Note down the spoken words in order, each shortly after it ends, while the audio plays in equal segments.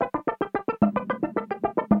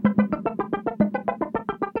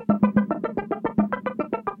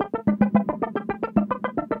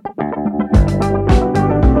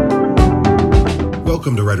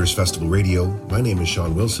Welcome to Writers Festival Radio. My name is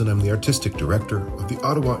Sean Wilson. I'm the Artistic Director of the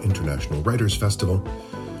Ottawa International Writers Festival.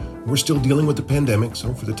 We're still dealing with the pandemic,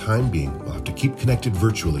 so for the time being, we'll have to keep connected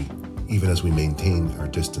virtually, even as we maintain our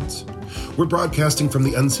distance. We're broadcasting from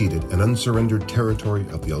the unceded and unsurrendered territory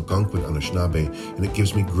of the Algonquin Anishinaabe, and it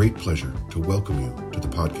gives me great pleasure to welcome you to the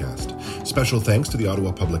podcast. Special thanks to the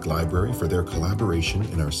Ottawa Public Library for their collaboration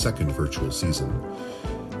in our second virtual season.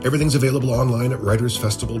 Everything's available online at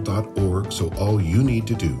writersfestival.org, so all you need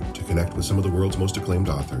to do to connect with some of the world's most acclaimed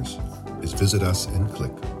authors is visit us and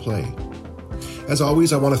click play. As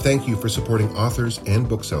always, I want to thank you for supporting authors and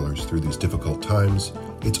booksellers through these difficult times.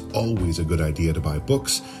 It's always a good idea to buy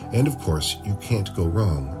books, and of course, you can't go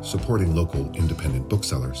wrong supporting local independent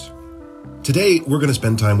booksellers. Today, we're going to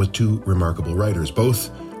spend time with two remarkable writers, both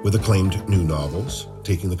with acclaimed new novels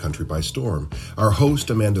taking the country by storm. Our host,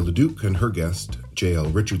 Amanda Leduc, and her guest, J.L.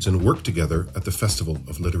 Richardson, work together at the Festival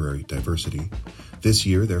of Literary Diversity. This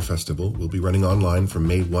year, their festival will be running online from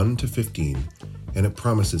May 1 to 15, and it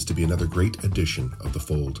promises to be another great edition of The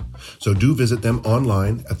Fold. So do visit them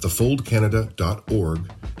online at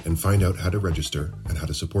thefoldcanada.org and find out how to register and how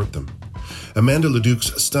to support them. Amanda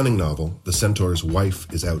Leduc's stunning novel, The Centaur's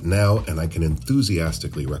Wife, is out now, and I can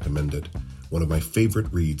enthusiastically recommend it. One of my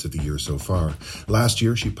favorite reads of the year so far. Last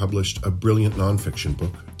year, she published a brilliant nonfiction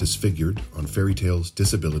book, Disfigured, on fairy tales,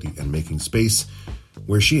 disability, and making space,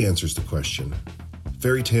 where she answers the question,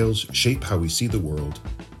 fairy tales shape how we see the world,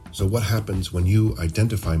 so what happens when you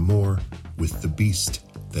identify more with the beast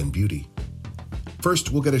than beauty?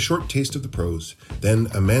 First, we'll get a short taste of the prose, then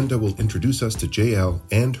Amanda will introduce us to JL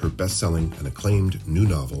and her best-selling and acclaimed new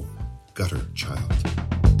novel, Gutter Child.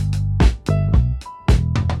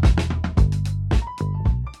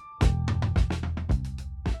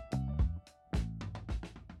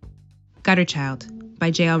 Gutter Child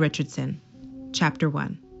by J.L. Richardson, Chapter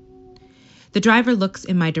 1. The driver looks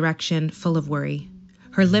in my direction, full of worry.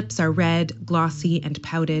 Her lips are red, glossy, and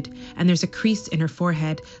pouted, and there's a crease in her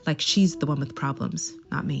forehead like she's the one with problems,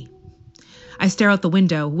 not me. I stare out the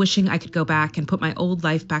window, wishing I could go back and put my old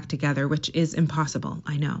life back together, which is impossible,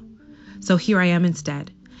 I know. So here I am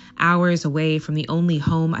instead, hours away from the only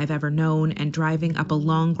home I've ever known and driving up a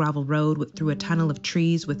long gravel road through a tunnel of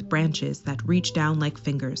trees with branches that reach down like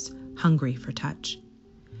fingers, hungry for touch.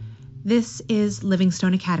 This is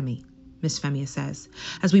Livingstone Academy, Miss Femia says,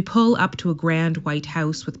 as we pull up to a grand white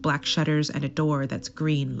house with black shutters and a door that's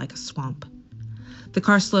green like a swamp. The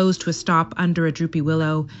car slows to a stop under a droopy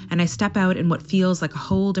willow, and I step out in what feels like a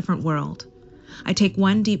whole different world. I take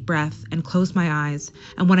one deep breath and close my eyes,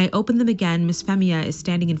 and when I open them again, Miss Femia is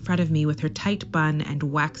standing in front of me with her tight bun and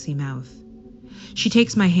waxy mouth. She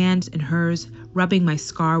takes my hand in hers, rubbing my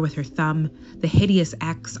scar with her thumb, the hideous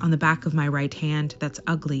X on the back of my right hand that's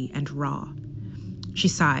ugly and raw. She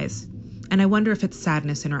sighs, and I wonder if it's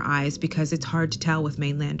sadness in her eyes because it's hard to tell with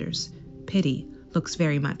mainlanders. Pity looks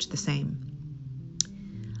very much the same.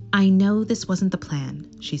 I know this wasn't the plan,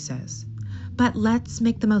 she says, but let's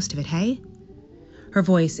make the most of it, hey? Her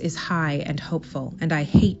voice is high and hopeful, and I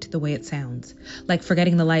hate the way it sounds, like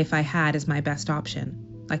forgetting the life I had is my best option.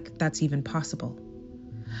 Like that's even possible.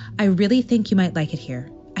 I really think you might like it here.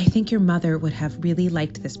 I think your mother would have really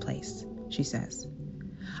liked this place, she says.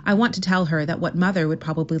 I want to tell her that what mother would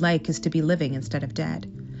probably like is to be living instead of dead,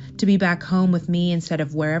 to be back home with me instead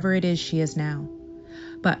of wherever it is she is now.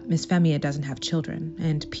 But Miss Femia doesn't have children,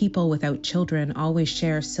 and people without children always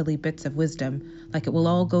share silly bits of wisdom, like it will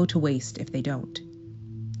all go to waste if they don't.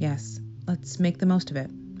 Yes, let's make the most of it,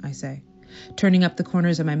 I say, turning up the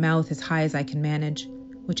corners of my mouth as high as I can manage,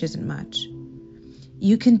 which isn't much.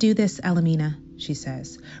 You can do this, Elamina, she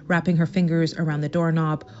says, wrapping her fingers around the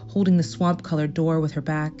doorknob, holding the swamp-colored door with her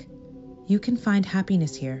back. You can find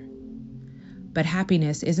happiness here. But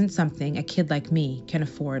happiness isn't something a kid like me can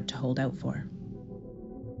afford to hold out for.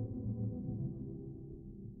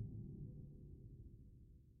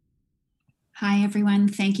 Hi, everyone.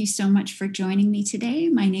 Thank you so much for joining me today.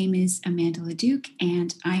 My name is Amanda Leduc,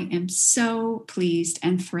 and I am so pleased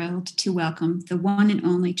and thrilled to welcome the one and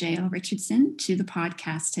only J.L. Richardson to the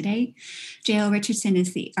podcast today. J.L. Richardson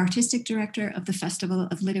is the Artistic Director of the Festival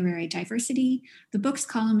of Literary Diversity, the books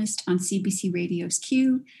columnist on CBC Radio's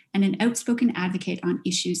Q, and an outspoken advocate on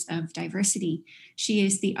issues of diversity. She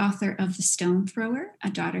is the author of The Stone Thrower,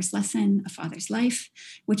 A Daughter's Lesson, A Father's Life,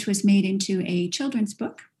 which was made into a children's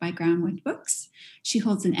book by Groundwood Books. She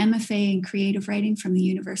holds an MFA in creative writing from the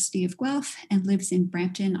University of Guelph and lives in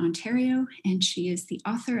Brampton, Ontario. And she is the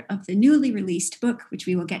author of the newly released book, which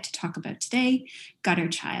we will get to talk about today, Gutter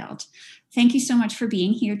Child. Thank you so much for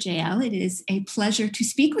being here, JL. It is a pleasure to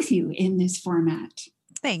speak with you in this format.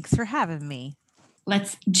 Thanks for having me.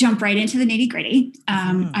 let's jump right into the nitty-gritty.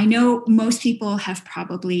 I know most people have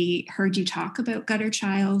probably heard you talk about Gutter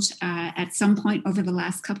Child at some point over the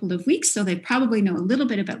last couple of weeks, so they probably know a little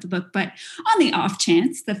bit about the book, but on the off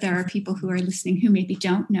chance that there are people who are listening who maybe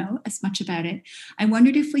don't know as much about it, I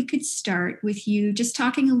wondered if we could start with you just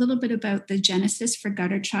talking a little bit about the genesis for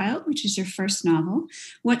Gutter Child, which is your first novel.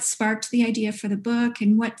 What sparked the idea for the book,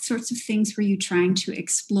 and what sorts of things were you trying to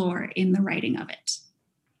explore in the writing of it?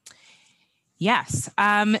 Yes.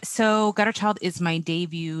 So Gutter Child is my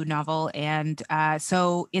debut novel. And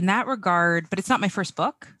so in that regard, but it's not my first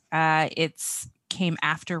book. It's came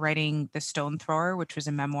after writing The Stone Thrower, which was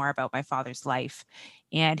a memoir about my father's life.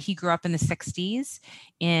 And he grew up in the 60s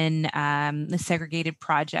in the segregated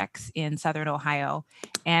projects in Southern Ohio.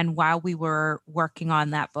 And while we were working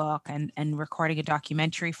on that book and recording a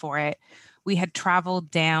documentary for it, we had traveled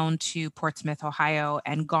down to Portsmouth, Ohio,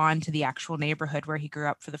 and gone to the actual neighborhood where he grew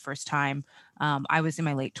up for the first time. I was in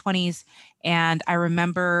my late 20s, and I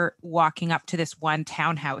remember walking up to this one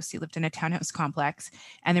townhouse. He lived in a townhouse complex,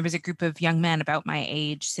 and there was a group of young men about my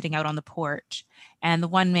age sitting out on the porch. And the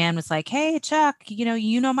one man was like, "Hey, Chuck,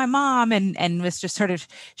 you know my mom," and was just sort of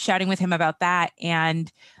shouting with him about that.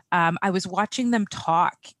 And I was watching them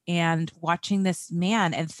talk and watching this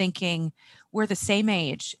man and thinking, we're the same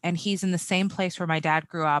age, and he's in the same place where my dad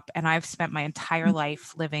grew up. And I've spent my entire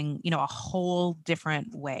life living, a whole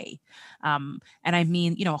different way. And I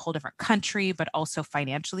mean, a whole different country, but also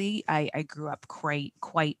financially, I grew up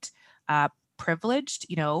quite privileged,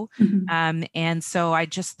 and so I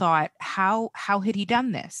just thought, how had he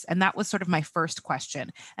done this? And that was sort of my first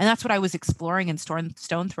question. And that's what I was exploring in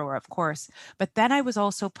Stone Thrower, of course. But then I was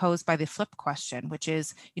also posed by the flip question, which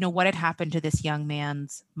is, what had happened to this young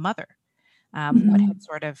man's mother? What had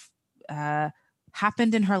sort of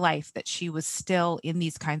happened in her life that she was still in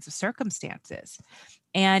these kinds of circumstances?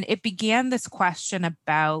 And it began this question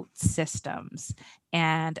about systems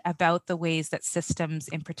and about the ways that systems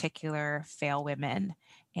in particular fail women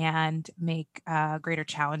and make greater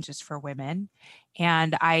challenges for women.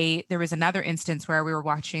 And there was another instance where we were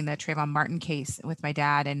watching the Trayvon Martin case with my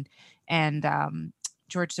dad, and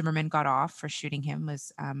George Zimmerman got off for shooting him,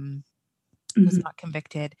 was not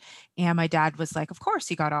convicted. And my dad was like, of course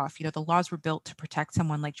he got off. The laws were built to protect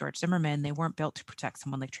someone like George Zimmerman. They weren't built to protect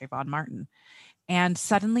someone like Trayvon Martin. And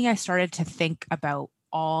suddenly I started to think about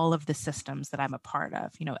all of the systems that I'm a part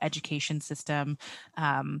of, education system,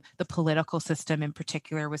 the political system in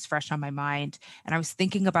particular was fresh on my mind. And I was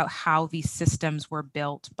thinking about how these systems were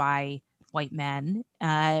built by white men,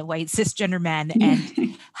 white cisgender men,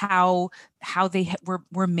 and how they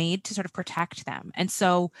were made to sort of protect them. And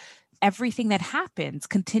so everything that happens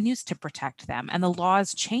continues to protect them, and the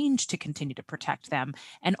laws change to continue to protect them,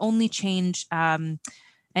 and only change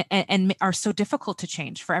and are so difficult to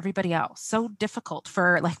change for everybody else. So difficult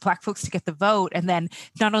for like Black folks to get the vote, and then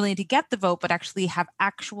not only to get the vote, but actually have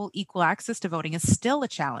actual equal access to voting is still a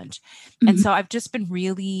challenge. And so I've just been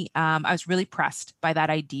really, I was really pressed by that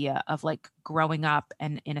idea of like growing up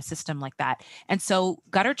and in a system like that. And so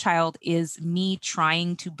Gutter Child is me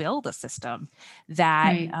trying to build a system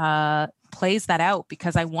that plays that out,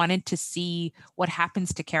 because I wanted to see what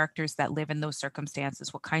happens to characters that live in those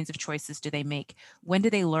circumstances. What kinds of choices do they make? When do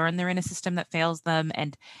they learn they're in a system that fails them?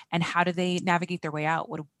 And how do they navigate their way out?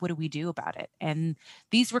 What do we do about it? And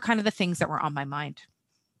these were kind of the things that were on my mind.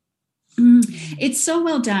 It's so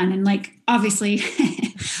well done. And like, obviously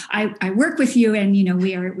I work with you, and,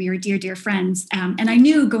 we are dear friends. And I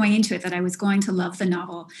knew going into it that I was going to love the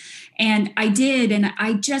novel, and I did. And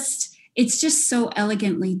it's just so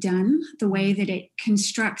elegantly done, the way that it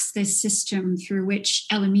constructs this system through which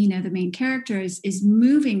Elamina, the main character, is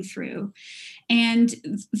moving through. And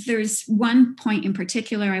there's one point in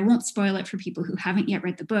particular, I won't spoil it for people who haven't yet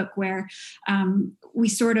read the book, where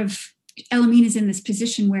Elamina's in this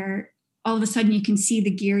position where all of a sudden you can see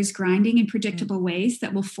the gears grinding in predictable ways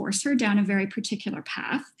that will force her down a very particular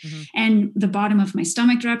path. And the bottom of my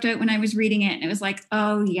stomach dropped out when I was reading it. And it was like,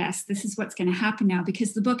 oh yes, this is what's going to happen now,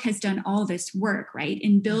 because the book has done all this work, right,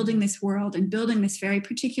 in building this world and building this very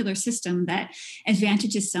particular system that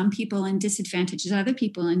advantages some people and disadvantages other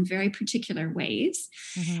people in very particular ways.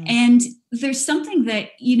 And there's something that,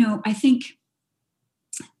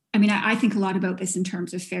 I think a lot about this in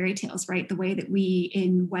terms of fairy tales, right? The way that we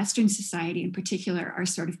in Western society in particular are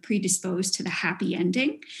sort of predisposed to the happy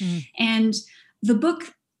ending. And the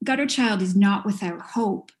book Gutter Child is not without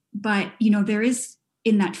hope, but, there is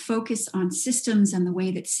in that focus on systems and the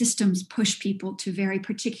way that systems push people to very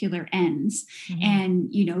particular ends.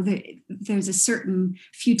 And, there's a certain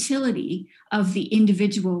futility of the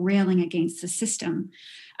individual railing against the system.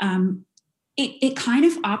 it kind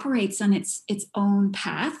of operates on its own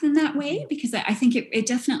path in that way, because I think it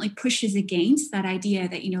definitely pushes against that idea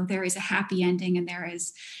that, there is a happy ending and there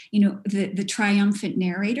is, the triumphant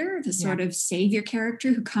narrator, the sort of savior character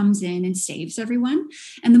who comes in and saves everyone.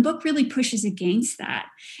 And the book really pushes against that.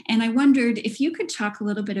 And I wondered if you could talk a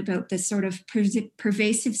little bit about this sort of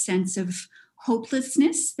pervasive sense of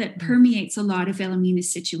hopelessness that permeates a lot of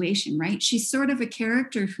Elamina's situation, right? She's sort of a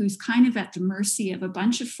character who's kind of at the mercy of a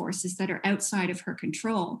bunch of forces that are outside of her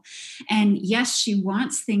control. And yes, she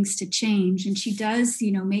wants things to change, and she does,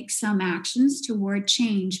 make some actions toward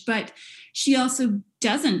change, but she also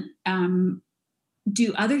doesn't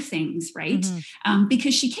do other things, right?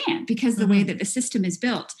 Because she can't, because the way that the system is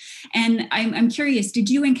built. And I'm curious, did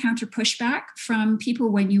you encounter pushback from people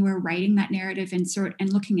when you were writing that narrative and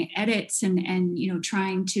looking at edits and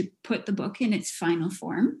trying to put the book in its final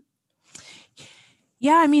form?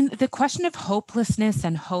 Yeah, I mean, the question of hopelessness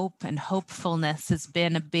and hope and hopefulness has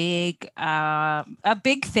been a big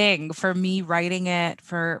thing for me writing it,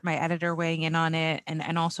 for my editor weighing in on it,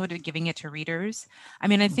 and also to giving it to readers. I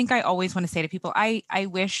mean, I think I always want to say to people, I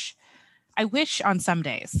wish on some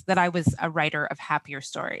days that I was a writer of happier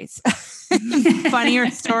stories, funnier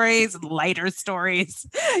stories, lighter stories.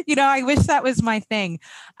 I wish that was my thing.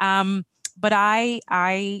 But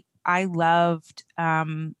I loved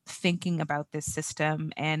thinking about this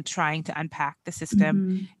system and trying to unpack the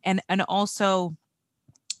system. And also,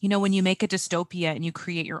 when you make a dystopia and you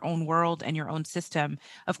create your own world and your own system,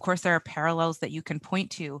 of course, there are parallels that you can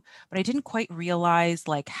point to, but I didn't quite realize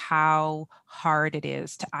like how hard it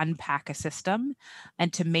is to unpack a system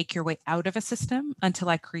and to make your way out of a system until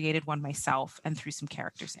I created one myself and threw some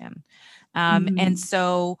characters in. And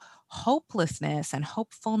so hopelessness and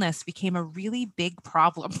hopefulness became a really big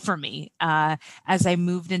problem for me as I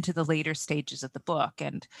moved into the later stages of the book.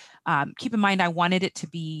 And keep in mind, I wanted it to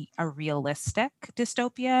be a realistic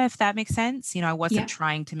dystopia, if that makes sense. I wasn't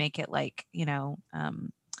trying to make it like,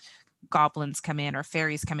 goblins come in or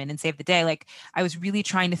fairies come in and save the day. Like, I was really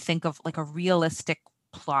trying to think of like a realistic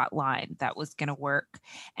plot line that was going to work.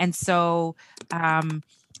 And so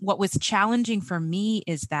what was challenging for me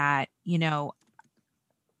is that,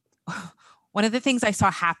 one of the things I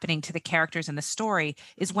saw happening to the characters in the story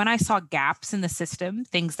is when I saw gaps in the system,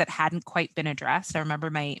 things that hadn't quite been addressed. I remember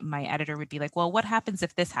my editor would be like, well, what happens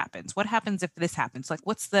if this happens? What happens if this happens? Like,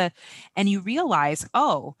 and you realize,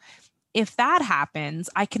 oh, if that happens,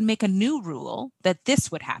 I can make a new rule that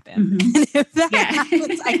this would happen. And if that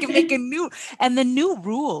happens, I can make and the new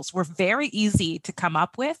rules were very easy to come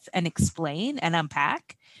up with and explain and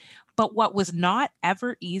unpack. But what was not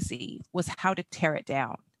ever easy was how to tear it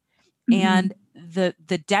down. And the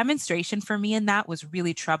demonstration for me in that was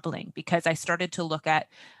really troubling, because I started to look at,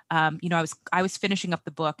 I was finishing up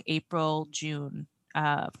the book June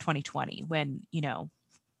of 2020 when,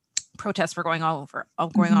 protests were going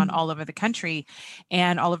on all over the country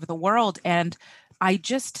and all over the world. And I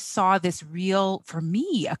just saw this real, for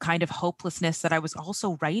me, a kind of hopelessness that I was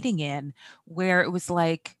also writing in, where it was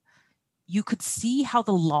like, you could see how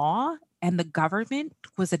the law and the government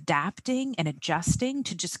was adapting and adjusting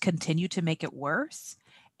to just continue to make it worse.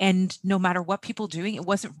 And no matter what people were doing, it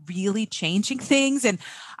wasn't really changing things. And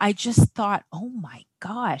I just thought, oh my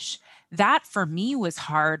gosh, that for me was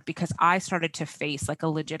hard, because I started to face like a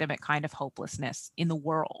legitimate kind of hopelessness in the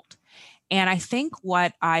world. And I think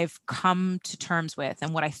what I've come to terms with,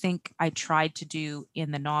 and what I think I tried to do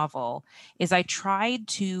in the novel, is I tried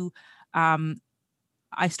to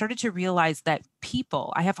I started to realize that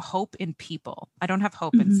I have hope in people. I don't have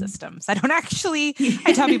hope in systems. I don't actually,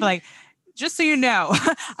 I tell people like, just so you know,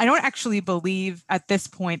 I don't actually believe at this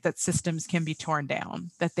point that systems can be torn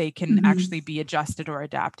down, that they can actually be adjusted or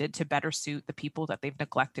adapted to better suit the people that they've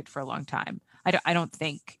neglected for a long time. I don't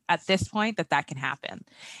think at this point that can happen.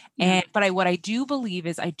 But what I do believe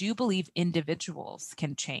is, I do believe individuals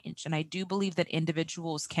can change. And I do believe that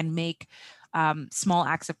individuals can make small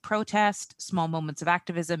acts of protest, small moments of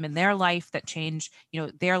activism in their life that change,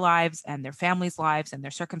 their lives and their families' lives and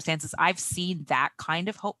their circumstances. I've seen that kind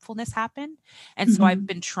of hopefulness happen. And so I've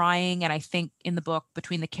been trying, and I think in the book,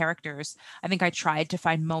 between the characters, I think I tried to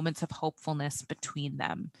find moments of hopefulness between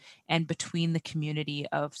them and between the community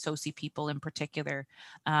of Tsosi people in particular.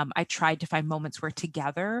 I tried to find moments where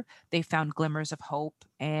together they found glimmers of hope,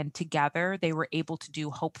 and together they were able to do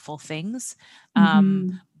hopeful things.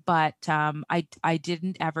 But I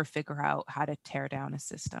didn't ever figure out how to tear down a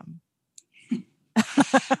system. Well,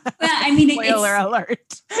 I mean, spoiler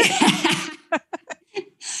alert.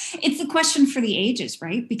 It's a question for the ages,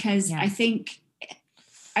 right? Because I think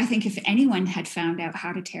I think if anyone had found out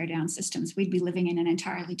how to tear down systems, we'd be living in an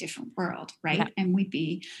entirely different world, right? Yeah. And we'd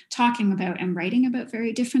be talking about and writing about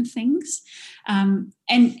very different things. And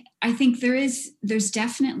I think there's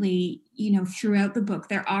definitely, throughout the book,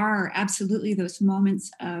 there are absolutely those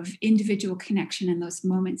moments of individual connection and those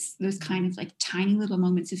moments, those kind of like tiny little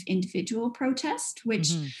moments of individual protest,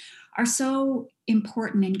 which are so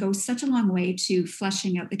important and go such a long way to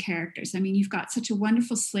fleshing out the characters. I mean, you've got such a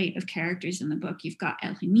wonderful slate of characters in the book. You've got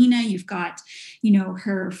Elhemina, you've got,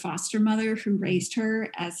 her foster mother who raised her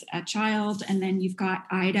as a child. And then you've got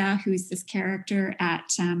Ida, who's this character at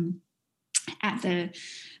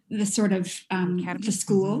the sort of the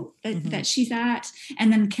school that she's at,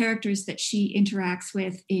 and then the characters that she interacts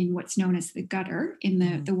with in what's known as the gutter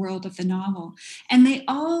in the world of the novel. And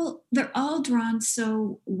they're all drawn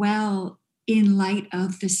so well in light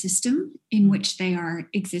of the system in which they are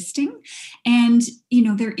existing. And,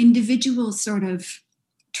 their individual sort of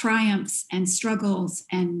triumphs and struggles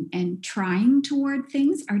and trying toward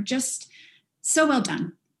things are just so well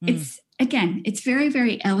done. It's very,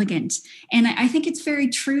 very elegant. And I think it's very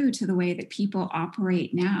true to the way that people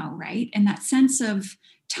operate now, right? And that sense of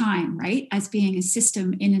time, right, as being a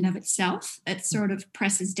system in and of itself that sort of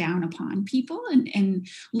presses down upon people. And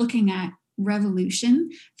looking at revolution,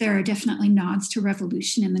 there are definitely nods to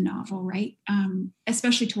revolution in the novel, right?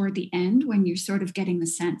 Especially toward the end when you're sort of getting the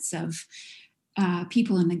sense of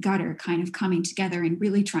people in the gutter kind of coming together and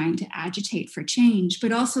really trying to agitate for change,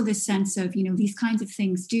 but also this sense of, these kinds of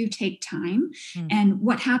things do take time. And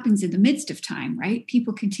what happens in the midst of time, right?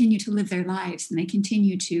 People continue to live their lives and they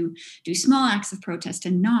continue to do small acts of protest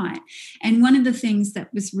and not. And one of the things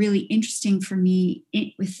that was really interesting for me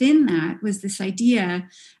within that was this idea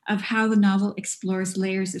of how the novel explores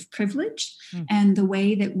layers of privilege and the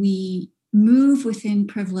way that we move within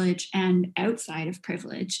privilege and outside of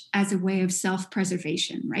privilege as a way of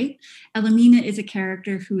self-preservation, right? Elhemina is a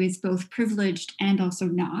character who is both privileged and also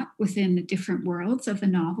not within the different worlds of the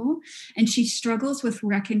novel. And she struggles with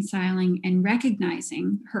reconciling and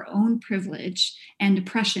recognizing her own privilege and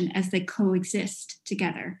oppression as they coexist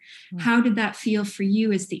together. How did that feel for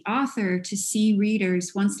you as the author to see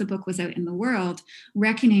readers, once the book was out in the world,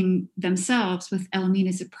 reckoning themselves with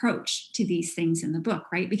Elhemina's approach to these things in the book,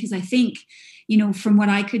 right? Because I think, from what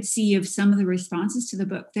I could see of some of the responses to the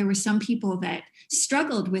book, there were some people that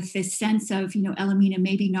struggled with this sense of, Elhemina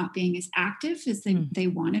maybe not being as active as they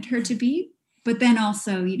wanted her to be, but then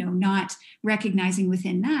also, not recognizing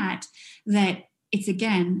within that it's,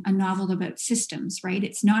 again, a novel about systems, right?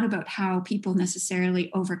 It's not about how people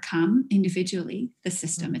necessarily overcome individually the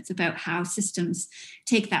system. It's about how systems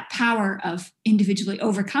take that power of individually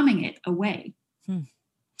overcoming it away.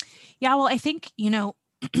 Yeah, well, I think,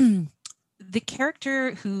 the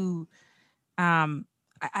character who,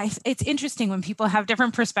 it's interesting when people have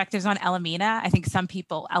different perspectives on Elhemina. I think some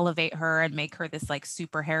people elevate her and make her this like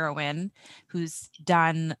super heroine who's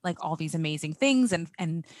done like all these amazing things.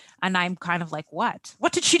 And I'm kind of like, what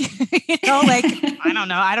did she do? Like, I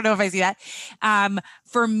don't know if I see that.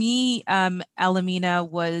 For me, Elhemina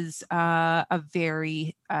was a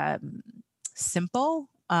very simple,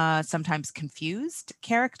 sometimes confused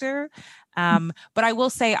character. But I will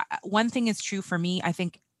say one thing is true for me. I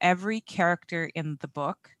think every character in the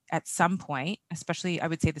book at some point, especially I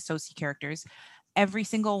would say the Soci characters, every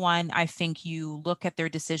single one, I think you look at their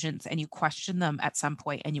decisions and you question them at some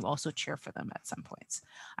point, and you also cheer for them at some points.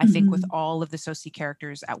 I think with all of the Soci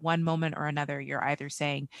characters, at one moment or another, you're either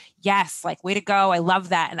saying, yes, like, way to go, I love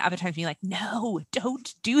that. And other times you're like, no,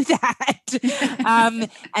 don't do that.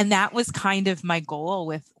 And that was kind of my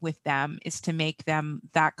goal with them, is to make them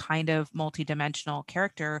that kind of multidimensional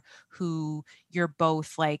character who you're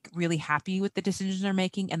both like really happy with the decisions they're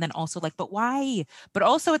making, and then also like, but why? But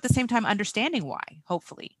also at the same time understanding why,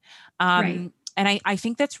 hopefully. Right. And I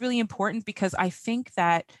think that's really important, because I think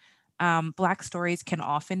that Black stories can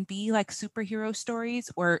often be like superhero stories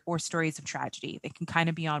or stories of tragedy. They can kind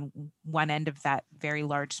of be on one end of that very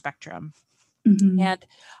large spectrum. And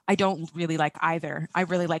I don't really like either. I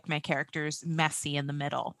really like my characters messy in the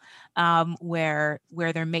middle, where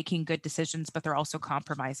they're making good decisions, but they're also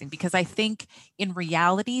compromising. Because I think in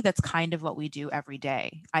reality, that's kind of what we do every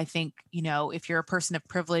day. I think, if you're a person of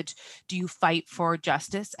privilege, do you fight for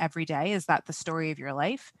justice every day? Is that the story of your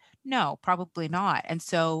life? No, probably not. And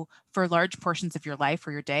so for large portions of your life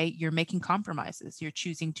or your day, you're making compromises. You're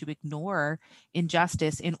choosing to ignore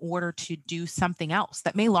injustice in order to do something else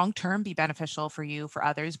that may long term be beneficial for you, for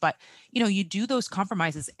others. But, you do those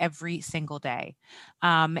compromises every single day.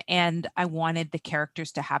 And I wanted the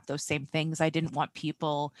characters to have those same things. I didn't want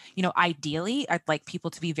people, ideally, I'd like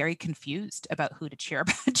people to be very confused about who to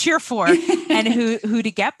cheer for and who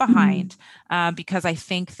to get behind, because I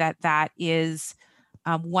think that is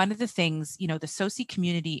one of the things, the Soci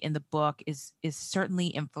community in the book is certainly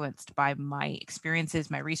influenced by my experiences,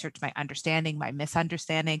 my research, my understanding, my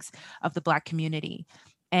misunderstandings of the Black community.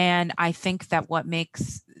 And I think that what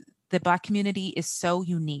makes the Black community is so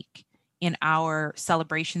unique in our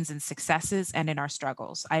celebrations and successes and in our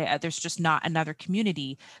struggles. There's just not another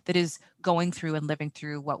community that is going through and living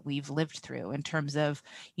through what we've lived through in terms of,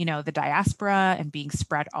 the diaspora and being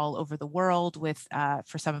spread all over the world with,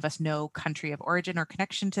 for some of us, no country of origin or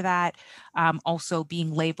connection to that. Also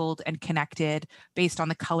being labeled and connected based on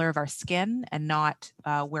the color of our skin and not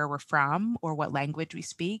where we're from or what language we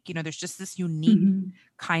speak. There's just this unique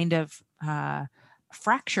kind of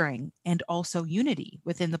fracturing and also unity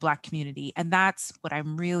within the Black community. And that's what I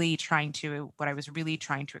was really trying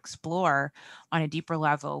to explore on a deeper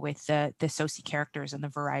level with the Soci characters and the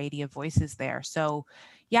variety of voices there. So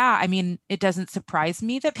yeah, I mean, it doesn't surprise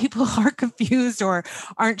me that people are confused or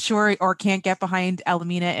aren't sure or can't get behind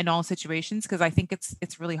Elamina in all situations, because I think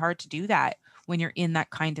it's really hard to do that when you're in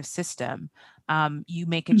that kind of system. You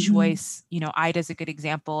make a choice. Ida's a good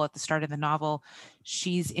example at the start of the novel.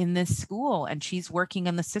 She's in this school and she's working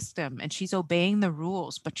in the system and she's obeying the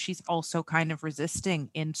rules, but she's also kind of resisting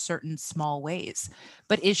in certain small ways.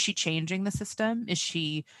 But is she changing the system? Is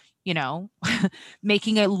she,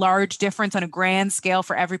 making a large difference on a grand scale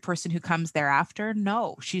for every person who comes thereafter?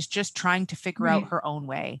 No, she's just trying to figure out her own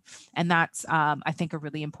way. And that's, I think, a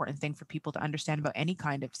really important thing for people to understand about any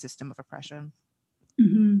kind of system of oppression.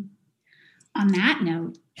 On that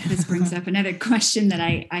note, this brings up another question that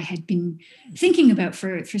I had been thinking about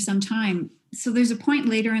for some time. So there's a point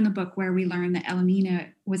later in the book where we learn that Elamina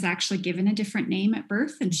was actually given a different name at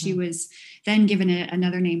birth, and she was then given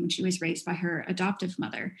another name when she was raised by her adoptive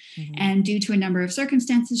mother. And due to a number of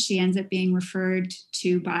circumstances, she ends up being referred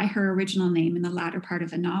to by her original name in the latter part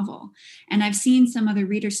of the novel. And I've seen some other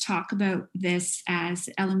readers talk about this as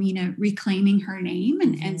Elamina reclaiming her name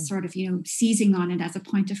and sort of, seizing on it as a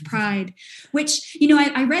point of pride, which,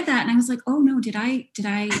 I read that and I was like, oh no, did I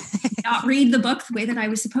not read the book the way that I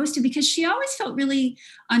was supposed to? Because she always felt really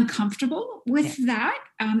uncomfortable with that.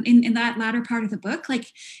 In that latter part of the book, like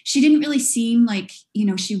she didn't really seem like,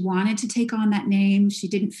 she wanted to take on that name. She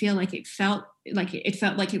didn't feel like it felt like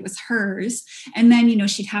it was hers. And then,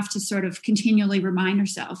 she'd have to sort of continually remind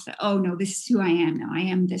herself that, oh no, this is who I am now. I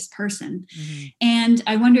am this person. And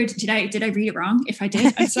I wondered, did I read it wrong? If I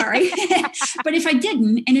did, I'm sorry. But if I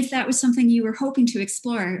didn't, and if that was something you were hoping to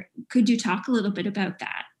explore, could you talk a little bit about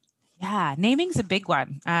that? Yeah, naming's a big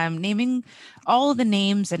one. Naming, all of the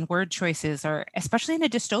names and word choices are, especially in a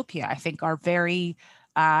dystopia, I think are very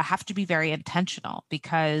have to be very intentional,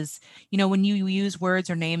 because, when you use words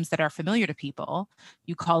or names that are familiar to people,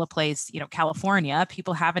 you call a place, California,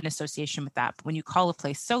 people have an association with that. But when you call a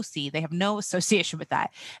place Soci, they have no association with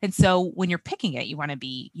that. And so when you're picking it, you want to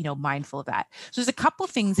be, mindful of that. So there's a couple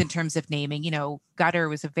things in terms of naming. Gutter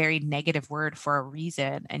was a very negative word for a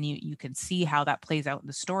reason, and you can see how that plays out in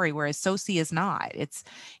the story, whereas Soci is not.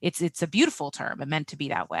 It's a beautiful term and meant to be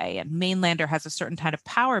that way. And Mainlander has a certain kind of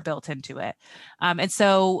power built into it.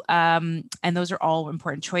 And those are all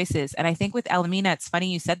important choices. And I think with Elamina, it's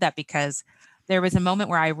funny you said that, because there was a moment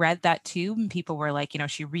where I read that too, and people were like,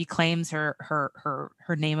 she reclaims her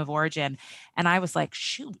name of origin. And I was like,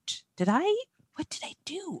 shoot, what did I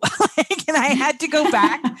do? And I had to go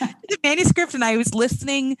back to the manuscript, and I was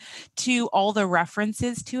listening to all the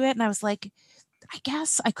references to it. And I was like, I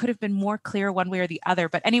guess I could have been more clear one way or the other.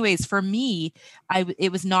 But anyways, for me,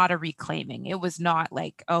 it was not a reclaiming. It was not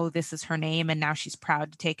like, oh, this is her name and now she's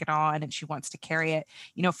proud to take it on and she wants to carry it.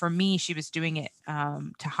 For me, she was doing it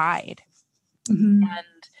to hide. And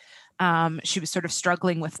she was sort of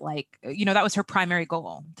struggling with, that was her primary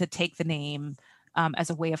goal, to take the name as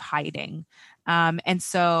a way of hiding. And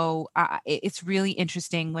so it's really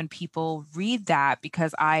interesting when people read that,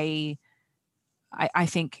 because I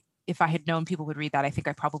think if I had known people would read that, I think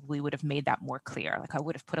I probably would have made that more clear. Like I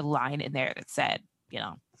would have put a line in there that said,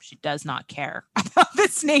 she does not care about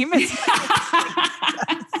this name.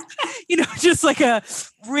 Just like a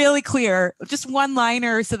really clear, just one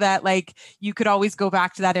liner so that like you could always go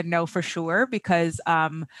back to that and know for sure, because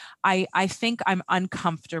I think I'm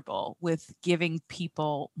uncomfortable with giving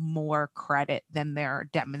people more credit than they're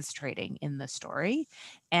demonstrating in the story.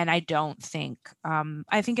 And I don't think,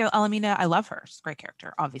 I think Elamina, I love her. She's a great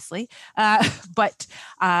character, obviously. But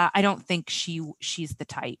I don't think she's the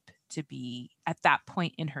type to be at that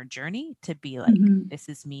point in her journey to be like, this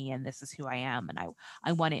is me and this is who I am. And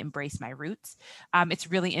I want to embrace my roots. It's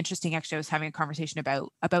really interesting. Actually, I was having a conversation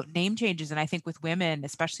about name changes. And I think with women,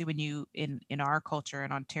 especially when you, in our culture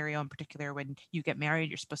in Ontario in particular, when you get married,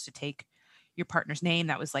 you're supposed to take your partner's name.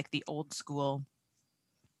 That was like the old school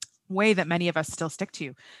way that many of us still stick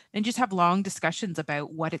to, and just have long discussions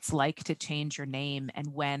about what it's like to change your name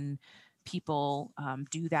and when people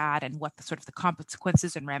do that and what the sort of the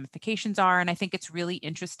consequences and ramifications are. And I think it's really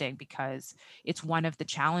interesting because it's one of the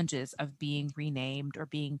challenges of being renamed or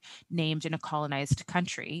being named in a colonized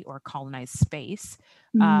country or colonized space,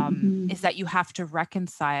 is that you have to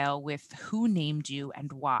reconcile with who named you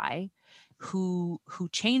and why, who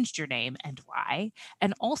changed your name and why,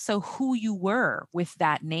 and also who you were with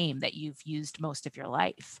that name that you've used most of your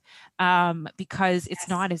life. Because it's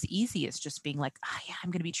not as easy as just being like, I'm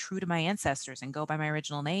going to be true to my ancestors and go by my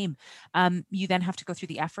original name. You then have to go through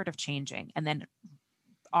the effort of changing and then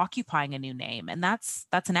occupying a new name. And that's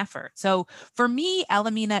an effort. So for me,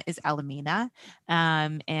 Elamina is Elamina.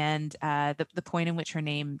 And the point in which her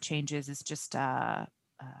name changes is just a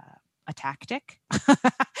tactic.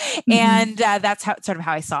 And that's sort of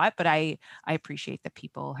how I saw it. But I appreciate that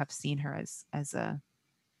people have seen her as a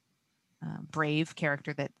brave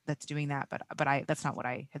character that's doing that. But that's not what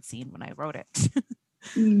I had seen when I wrote it.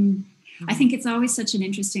 I think it's always such an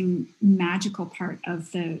interesting, magical part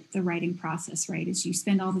of the writing process, right? Is you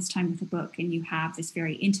spend all this time with a book and you have this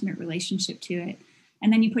very intimate relationship to it.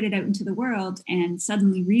 And then you put it out into the world and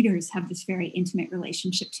suddenly readers have this very intimate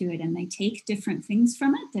relationship to it. And they take different things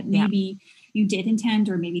from it that maybe you did intend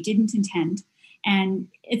or maybe didn't intend. And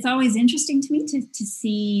it's always interesting to me to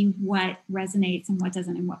see what resonates and what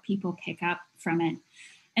doesn't and what people pick up from it.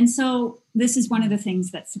 And so this is one of the things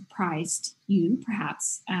that surprised you,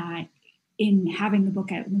 perhaps, in having the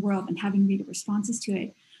book out in the world and having reader responses to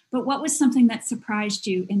it. But what was something that surprised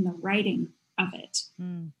you in the writing of it?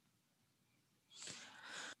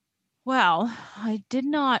 Well, I did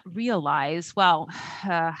not realize, how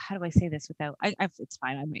do I say this without, it's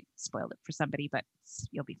fine. I might spoil it for somebody, but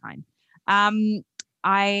you'll be fine.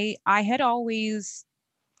 I had always,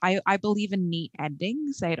 I believe in neat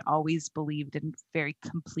endings. I had always believed in very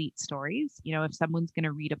complete stories. If someone's going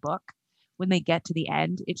to read a book, when they get to the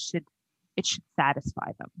end, it should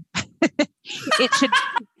satisfy them.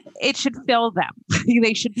 it should fill them.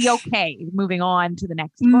 They should be okay moving on to the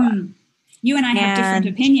next book. You and I have different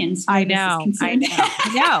opinions. I know.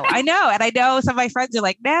 And I know some of my friends are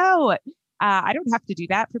like, no, I don't have to do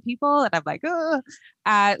that for people. And I'm like, oh.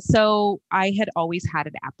 So I had always had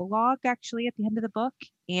an epilogue actually at the end of the book.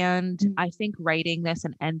 And I think writing this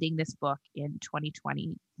and ending this book in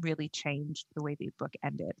 2020 really changed the way the book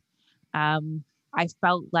ended. I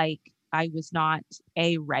felt like I was not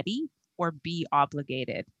A, ready, or B,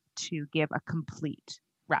 obligated to give a complete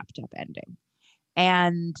wrapped up ending.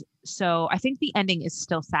 And so I think the ending is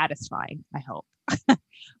still satisfying, I hope.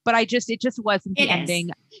 But it just wasn't the ending.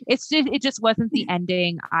 It just wasn't the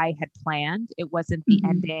ending I had planned. It wasn't the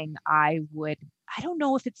ending I don't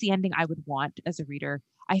know if it's the ending I would want as a reader.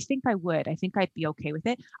 I think I would. I think I'd be okay with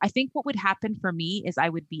it. I think what would happen for me is I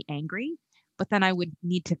would be angry, but then I would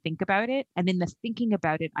need to think about it. And in the thinking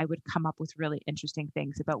about it, I would come up with really interesting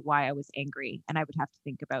things about why I was angry. And I would have to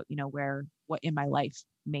think about, what in my life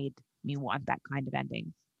made me want that kind of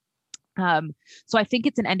ending. So I think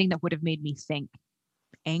it's an ending that would have made me think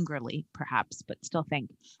angrily, perhaps, but still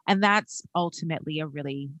think. And that's ultimately a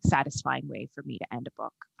really satisfying way for me to end a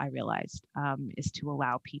book, I realized, is to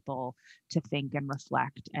allow people to think and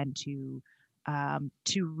reflect and to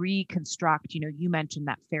reconstruct. You mentioned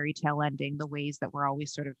that fairy tale ending, the ways that we're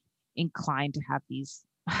always sort of inclined to have these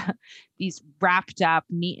wrapped up,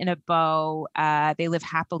 neat in a bow, they live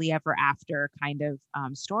happily ever after kind of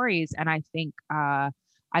stories. And I think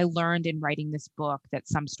I learned in writing this book that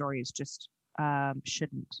some stories just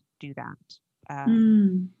shouldn't do that,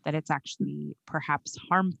 that it's actually perhaps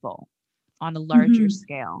harmful on a larger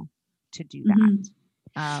scale to do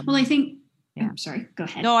that. Well, I think, I'm sorry, go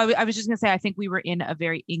ahead. No, I was just going to say, I think we were in a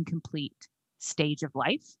very incomplete stage of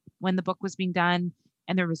life when the book was being done,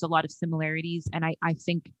 and there was a lot of similarities. And I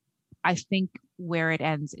think I think where it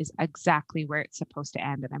ends is exactly where it's supposed to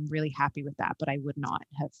end. And I'm really happy with that, but I would not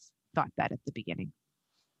have thought that at the beginning.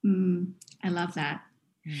 I love that.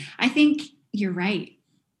 I think you're right,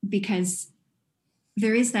 because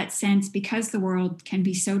there is that sense, because the world can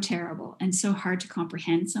be so terrible and so hard to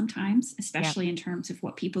comprehend sometimes, especially in terms of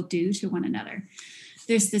what people do to one another.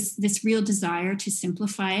 There's this real desire to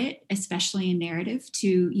simplify it, especially in narrative,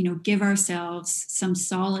 to, give ourselves some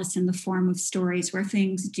solace in the form of stories where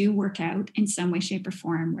things do work out in some way, shape, or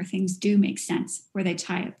form, where things do make sense, where they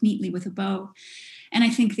tie up neatly with a bow. And I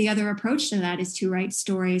think the other approach to that is to write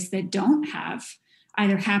stories that don't have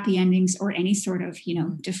either happy endings or any sort of,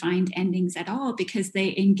 defined endings at all, because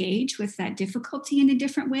they engage with that difficulty in a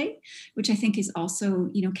different way, which I think is also,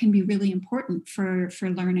 can be really important for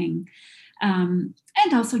learning. And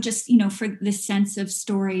also just, for this sense of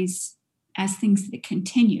stories as things that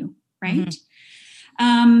continue, right?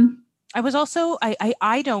 I was also,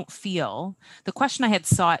 I don't feel, the question I had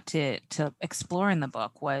sought to explore in the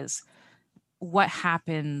book was what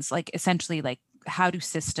happens, like essentially, like how do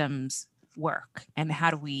systems work and how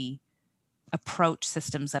do we approach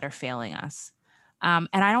systems that are failing us? And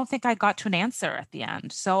I don't think I got to an answer at the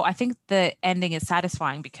end. So I think the ending is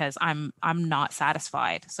satisfying because I'm not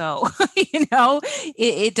satisfied. So,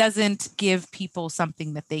 it doesn't give people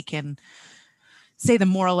something that they can say the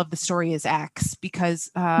moral of the story is X,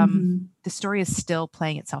 because the story is still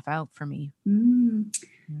playing itself out for me.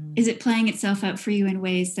 Is it playing itself out for you in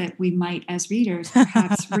ways that we might, as readers,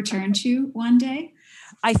 perhaps return to one day?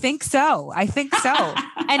 I think so.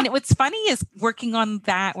 And what's funny is working on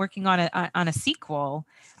a sequel,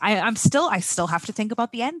 I still have to think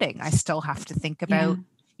about the ending. I still have to think about,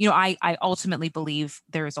 I ultimately believe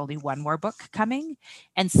there is only one more book coming.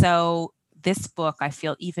 And so this book, I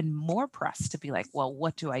feel even more pressed to be like, well,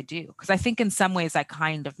 what do I do? Because I think in some ways I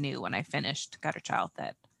kind of knew when I finished Gutter Child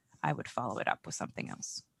that I would follow it up with something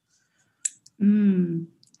else.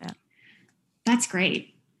 Yeah. That's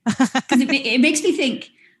great. Because it makes me think,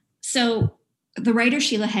 so the writer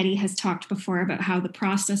Sheila Heti has talked before about how the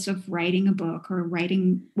process of writing a book or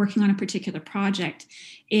working on a particular project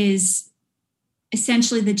is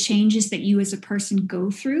essentially the changes that you as a person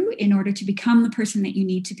go through in order to become the person that you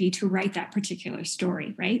need to be to write that particular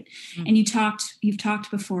story, right? And you've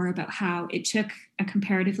talked before about how it took a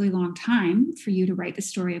comparatively long time for you to write the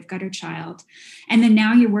story of Gutter Child. And then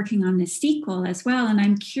now you're working on this sequel as well. And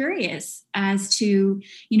I'm curious as to,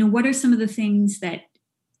 what are some of the things that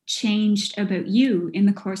changed about you in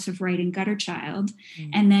the course of writing Gutter Child?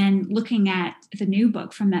 And then looking at the new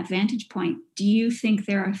book from that vantage point, do you think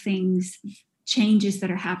there are changes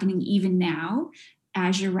that are happening even now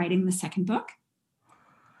as you're writing the second book?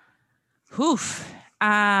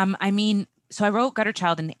 So I wrote Gutter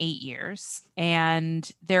Child in 8 years, and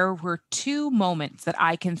there were 2 moments that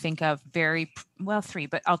I can think of 3,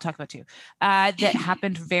 but I'll talk about 2 that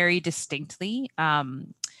happened very distinctly.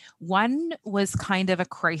 One was kind of a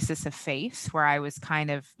crisis of faith, where I was kind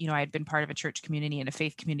of, I had been part of a church community and a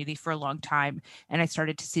faith community for a long time, and I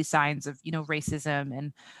started to see signs of, racism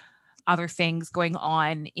and other things going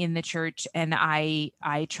on in the church. And I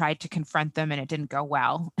tried to confront them and it didn't go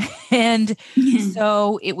well. And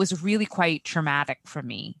so it was really quite traumatic for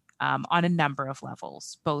me on a number of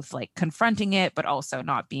levels, both like confronting it, but also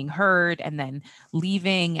not being heard and then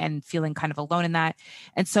leaving and feeling kind of alone in that.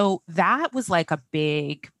 And so that was like a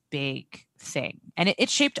big thing. And it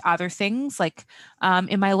shaped other things like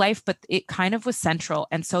in my life, but it kind of was central.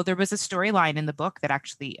 And so there was a storyline in the book that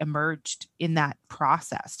actually emerged in that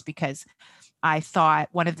process, because I thought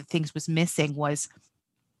one of the things was missing was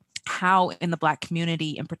how in the Black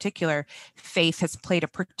community in particular, faith has played a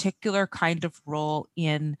particular kind of role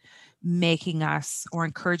in making us or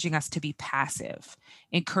encouraging us to be passive,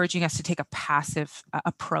 encouraging us to take a passive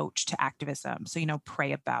approach to activism. So,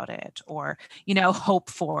 pray about it or, hope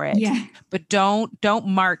for it, but don't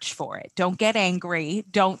march for it. Don't get angry.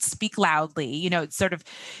 Don't speak loudly, sort of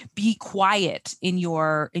be quiet in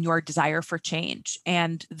your desire for change.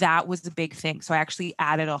 And that was the big thing. So I actually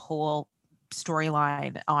added a whole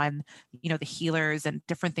storyline on, the healers and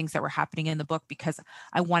different things that were happening in the book, because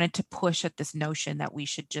I wanted to push at this notion that we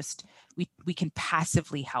should just, we can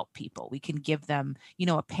passively help people. We can give them,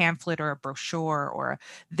 a pamphlet or a brochure or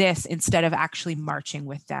this instead of actually marching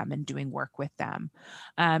with them and doing work with them.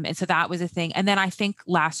 And so that was a thing. And then I think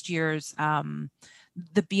last year's,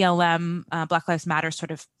 the BLM, Black Lives Matter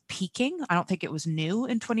sort of peaking. I don't think it was new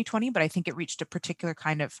in 2020, but I think it reached a particular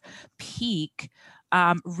kind of peak,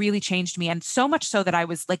 really changed me. And so much so that I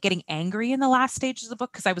was like getting angry in the last stages of the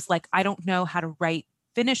book, because I was like, I don't know how to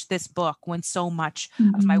finish this book when so much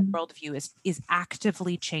of my worldview is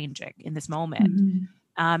actively changing in this moment.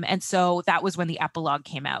 And so that was when the epilogue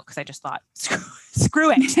came out, because I just thought,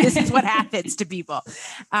 screw it. This is what happens to people.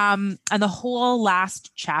 And the whole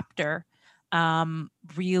last chapter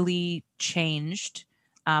really changed.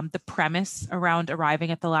 The premise around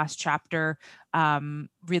arriving at the last chapter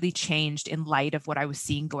really changed in light of what I was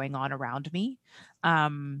seeing going on around me.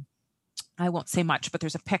 I won't say much, but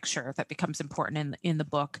there's a picture that becomes important in the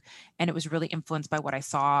book. And it was really influenced by what I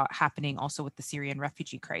saw happening also with the Syrian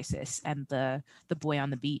refugee crisis and the boy on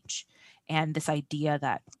the beach. And this idea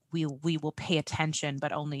that we will pay attention,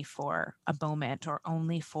 but only for a moment or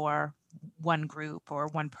only for one group or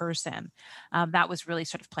one person. That was really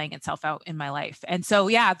sort of playing itself out in my life. And so,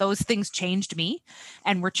 yeah, those things changed me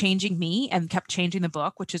and were changing me and kept changing the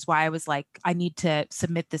book, which is why I was like, I need to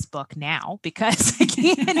submit this book now, because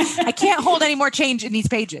I can't hold any more change in these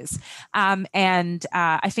pages. And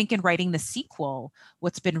I think in writing the sequel,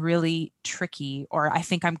 what's been really tricky, or I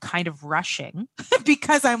think I'm kind of rushing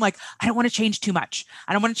because I'm like, I don't want to change too much.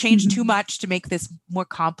 I don't want to change too much to make this more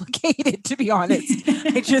complicated, to be honest.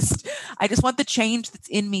 I just want the change that's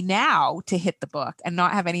in me now to hit the book and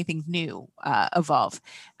not have anything new evolve.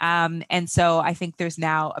 And so I think there's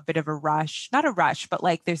now a bit of a rush, not a rush, but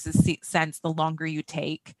like there's this sense the longer you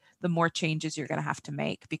take, the more changes you're going to have to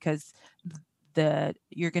make, because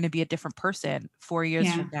you're going to be a different person 4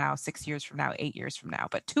 years from now, 6 years from now, 8 years from now,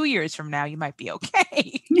 but 2 years from now, you might be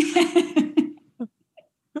okay.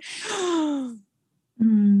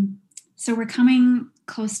 So we're coming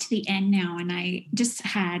close to the end now, and I just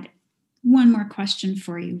had one more question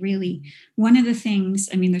for you, really. One of the things,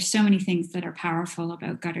 I mean, there's so many things that are powerful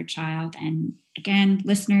about Gutter Child. And again,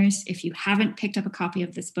 listeners, if you haven't picked up a copy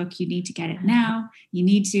of this book, you need to get it now. You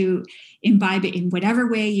need to imbibe it in whatever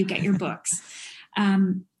way you get your books.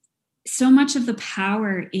 So much of the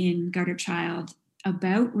power in Gutter Child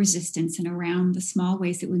about resistance and around the small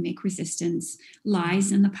ways that we make resistance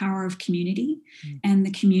lies in the power of community and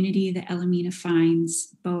the community that Elamina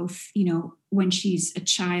finds both, when she's a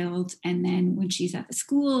child and then when she's at the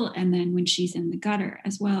school and then when she's in the gutter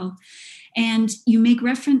as well. And you make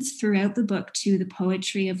reference throughout the book to the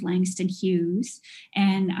poetry of Langston Hughes.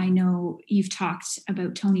 And I know you've talked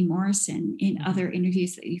about Toni Morrison in other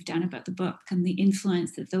interviews that you've done about the book and the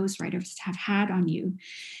influence that those writers have had on you.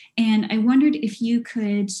 And I wondered if you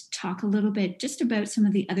could talk a little bit just about some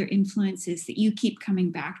of the other influences that you keep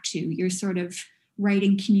coming back to, your sort of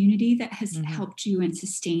writing community that has helped you and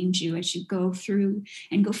sustained you as you go through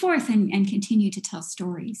and go forth and continue to tell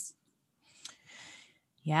stories.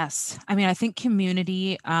 Yes. I mean, I think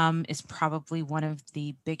community is probably one of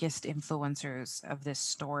the biggest influencers of this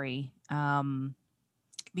story,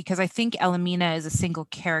 because I think Elamina is a single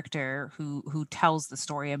character who tells the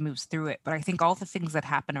story and moves through it. But I think all the things that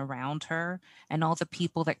happen around her and all the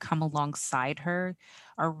people that come alongside her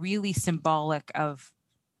are really symbolic of,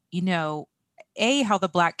 A, how the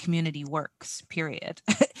Black community works, period,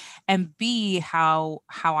 and B, how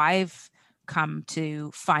I've come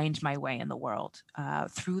to find my way in the world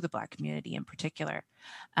through the Black community in particular.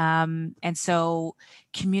 And so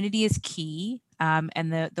community is key.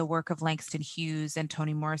 And the work of Langston Hughes and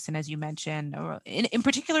Toni Morrison, as you mentioned, in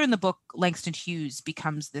particular in the book, Langston Hughes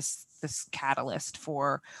becomes this catalyst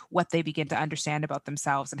for what they begin to understand about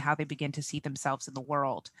themselves and how they begin to see themselves in the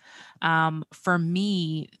world. For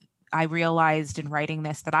me, I realized in writing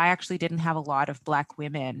this that I actually didn't have a lot of Black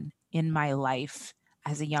women in my life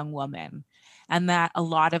as a young woman, and that a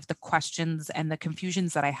lot of the questions and the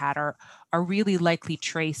confusions that I had are really likely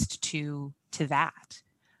traced to that.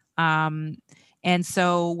 And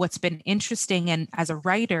so what's been interesting, and as a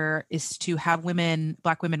writer, is to have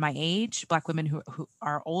Black women my age, Black women who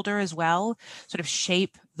are older as well, sort of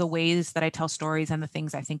shape the ways that I tell stories and the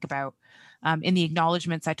things I think about. In the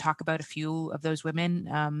acknowledgements, I talk about a few of those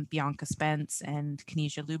women, Bianca Spence and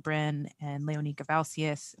Kenisia Lubrin and Leonie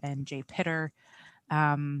Gavalsius and Jay Pitter.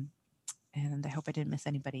 And I hope I didn't miss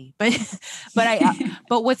anybody.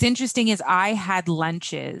 But what's interesting is I had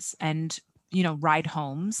lunches and ride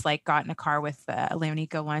homes, like got in a car with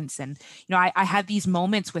Leonika once. And, I had these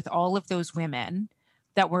moments with all of those women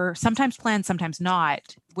that were sometimes planned, sometimes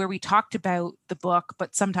not, where we talked about the book,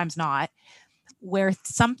 but sometimes not, where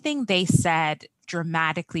something they said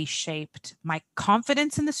dramatically shaped my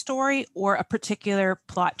confidence in the story or a particular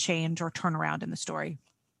plot change or turnaround in the story.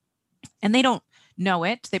 And they don't know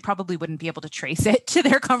it. They probably wouldn't be able to trace it to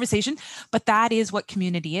their conversation, but that is what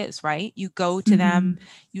community is, right? You go to them,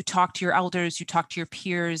 you talk to your elders, you talk to your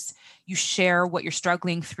peers, you share what you're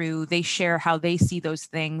struggling through. They share how they see those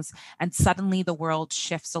things. And suddenly the world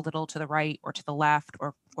shifts a little to the right or to the left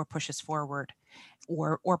or pushes forward.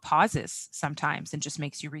 or pauses sometimes and just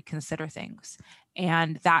makes you reconsider things.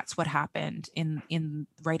 And that's what happened in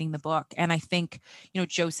writing the book. And I think,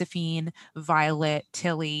 Josephine, Violet,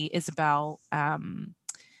 Tilly, Isabel,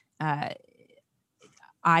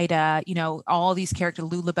 Ida, all these characters,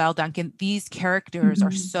 Lulabelle, Duncan, these characters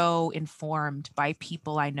are so informed by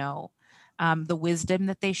people I know. The wisdom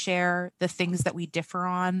that they share, the things that we differ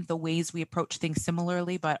on, the ways we approach things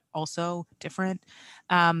similarly, but also different.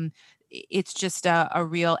 It's just a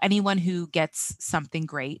real, anyone who gets something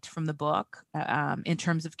great from the book in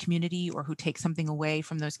terms of community, or who takes something away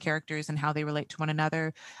from those characters and how they relate to one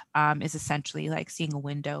another, is essentially like seeing a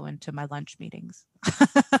window into my lunch meetings.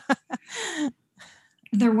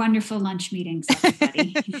 They're wonderful lunch meetings,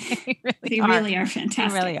 everybody. They really are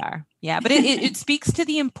fantastic. They really are. Yeah, but it speaks to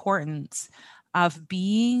the importance of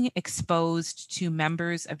being exposed to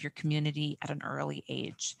members of your community at an early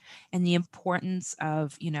age, and the importance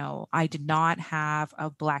of, I did not have a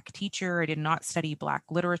Black teacher. I did not study Black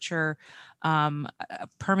literature, a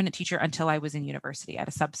permanent teacher, until I was in university. I had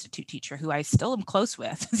a substitute teacher who I still am close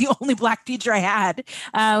with. The only Black teacher I had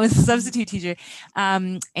was a substitute teacher.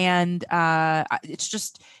 It's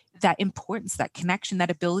just that importance, that connection, that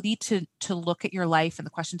ability to look at your life and the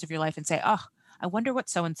questions of your life and say, oh, I wonder what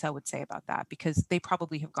so-and-so would say about that, because they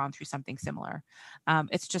probably have gone through something similar.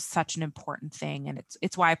 It's just such an important thing. And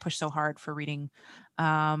it's why I push so hard for reading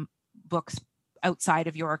books outside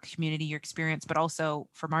of your community, your experience, but also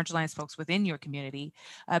for marginalized folks within your community,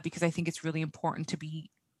 because I think it's really important to be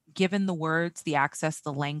given the words, the access,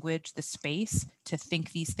 the language, the space to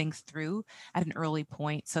think these things through at an early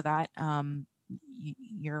point, so that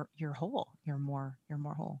you're whole, you're more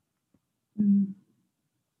whole. Mm.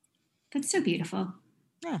 That's so beautiful.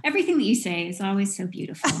 Yeah. Everything that you say is always so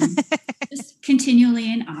beautiful. Just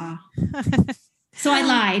continually in awe. So I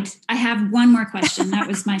lied. I have one more question. That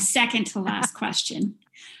was my second to last question.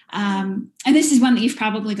 And this is one that you've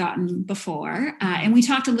probably gotten before. And we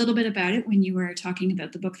talked a little bit about it when you were talking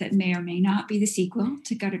about the book that may or may not be the sequel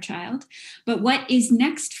to Gutter Child. But what is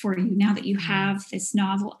next for you now that you have this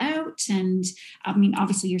novel out? And I mean,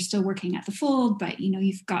 obviously you're still working at the Fold, but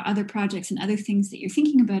you've got other projects and other things that you're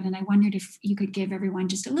thinking about. And I wondered if you could give everyone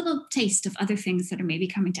just a little taste of other things that are maybe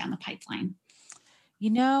coming down the pipeline.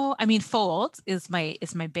 Fold is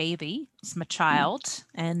my baby. It's my child.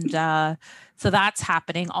 And so that's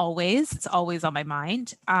happening always. It's always on my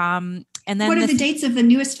mind. And then what are the dates of the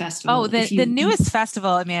newest festival? Oh, the newest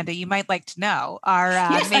festival, Amanda, you might like to know, are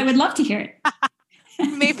yes, I would love to hear it.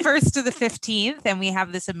 May 1st to the 15th. And we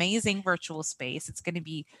have this amazing virtual space. It's going to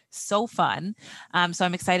be so fun. So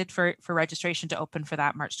I'm excited for registration to open for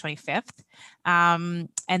that March 25th. And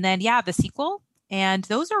then, the sequel. And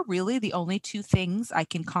those are really the only two things I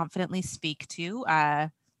can confidently speak to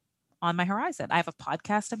on my horizon. I have a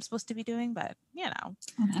podcast I'm supposed to be doing, but oh,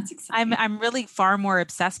 that's exciting. I'm really far more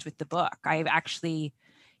obsessed with the book. I've actually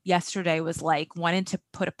yesterday was like wanting to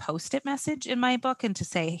put a post-it message in my book and to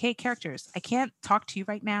say, hey, characters, I can't talk to you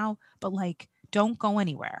right now, but like, don't go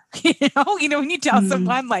anywhere. When you tell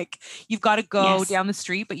someone like you've got to go down the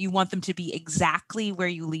street, but you want them to be exactly where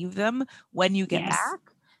you leave them when you get back.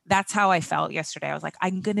 That's how I felt yesterday. I was like,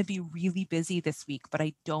 I'm going to be really busy this week, but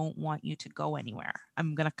I don't want you to go anywhere.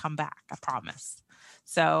 I'm going to come back. I promise.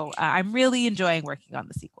 So I'm really enjoying working on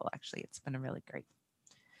the sequel. Actually, it's been really great.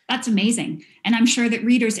 That's amazing. And I'm sure that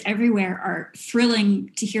readers everywhere are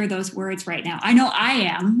thrilling to hear those words right now. I know I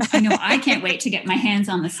am. I know I can't wait to get my hands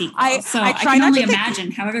on the sequel. I can only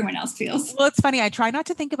imagine how everyone else feels. Well, it's funny. I try not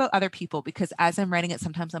to think about other people, because as I'm writing it,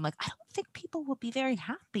 sometimes I'm like, I don't think people will be very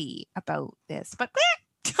happy about this, but who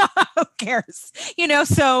cares?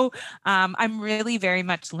 So I'm really very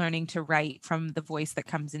much learning to write from the voice that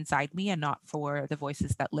comes inside me and not for the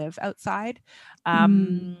voices that live outside.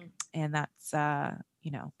 And that's,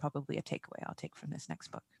 probably a takeaway I'll take from this next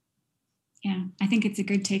book. Yeah, I think it's a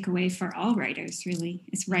good takeaway for all writers, really.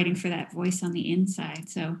 It's writing for that voice on the inside.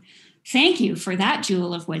 So thank you for that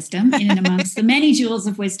jewel of wisdom in and amongst the many jewels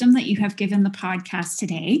of wisdom that you have given the podcast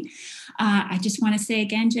today. I just want to say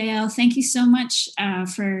again, JL, thank you so much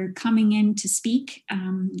for coming in to speak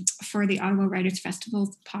for the Ottawa Writers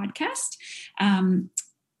Festival podcast.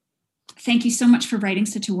 Thank you so much for writing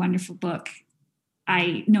such a wonderful book.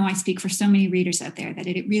 I know I speak for so many readers out there that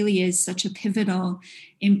it really is such a pivotal,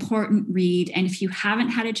 important read. And if you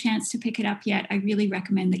haven't had a chance to pick it up yet, I really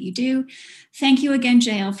recommend that you do. Thank you again,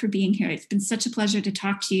 JL, for being here. It's been such a pleasure to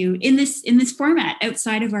talk to you in this format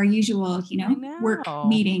outside of our usual, work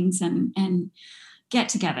meetings and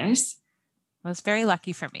get-togethers. Well, it's very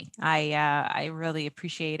lucky for me. I really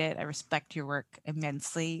appreciate it. I respect your work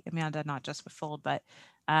immensely, Amanda, not just with Fold, but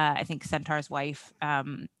I think Centaur's Wife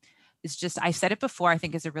is just, I said it before, I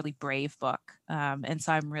think is a really brave book. And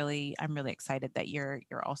so I'm really excited that you're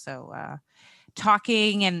also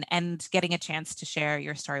talking and getting a chance to share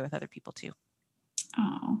your story with other people too.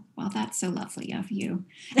 Oh, well, that's so lovely of you.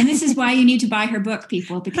 And this is why you need to buy her book,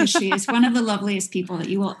 people, because she is one of the loveliest people that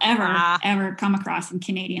you will ever come across in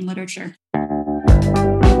Canadian literature.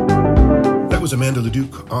 That was Amanda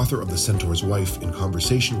Leduc, author of The Centaur's Wife, in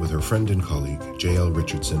conversation with her friend and colleague, J.L.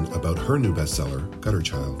 Richardson, about her new bestseller, Gutter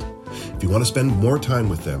Child. If you want to spend more time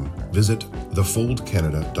with them, visit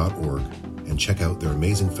thefoldcanada.org and check out their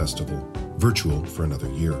amazing festival, virtual for another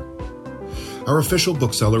year. Our official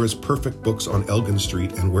bookseller is Perfect Books on Elgin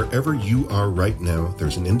Street, and wherever you are right now,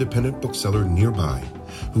 there's an independent bookseller nearby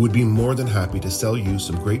who would be more than happy to sell you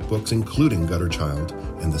some great books, including Gutter Child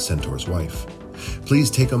and The Centaur's Wife. Please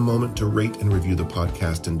take a moment to rate and review the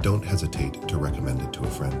podcast, and don't hesitate to recommend it to a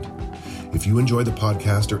friend. If you enjoy the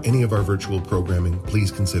podcast or any of our virtual programming,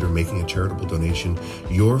 please consider making a charitable donation.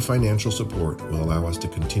 Your financial support will allow us to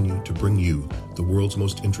continue to bring you the world's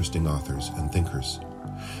most interesting authors and thinkers.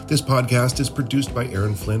 This podcast is produced by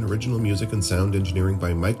Aaron Flynn, original music and sound engineering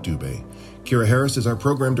by Mike Dubé. Kira Harris is our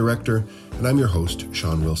program director, and I'm your host,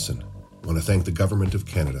 Sean Wilson. I want to thank the Government of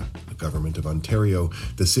Canada, the Government of Ontario,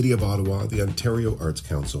 the City of Ottawa, the Ontario Arts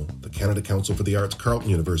Council, the Canada Council for the Arts,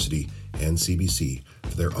 Carleton University, and CBC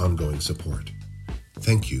for their ongoing support.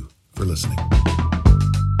 Thank you for listening.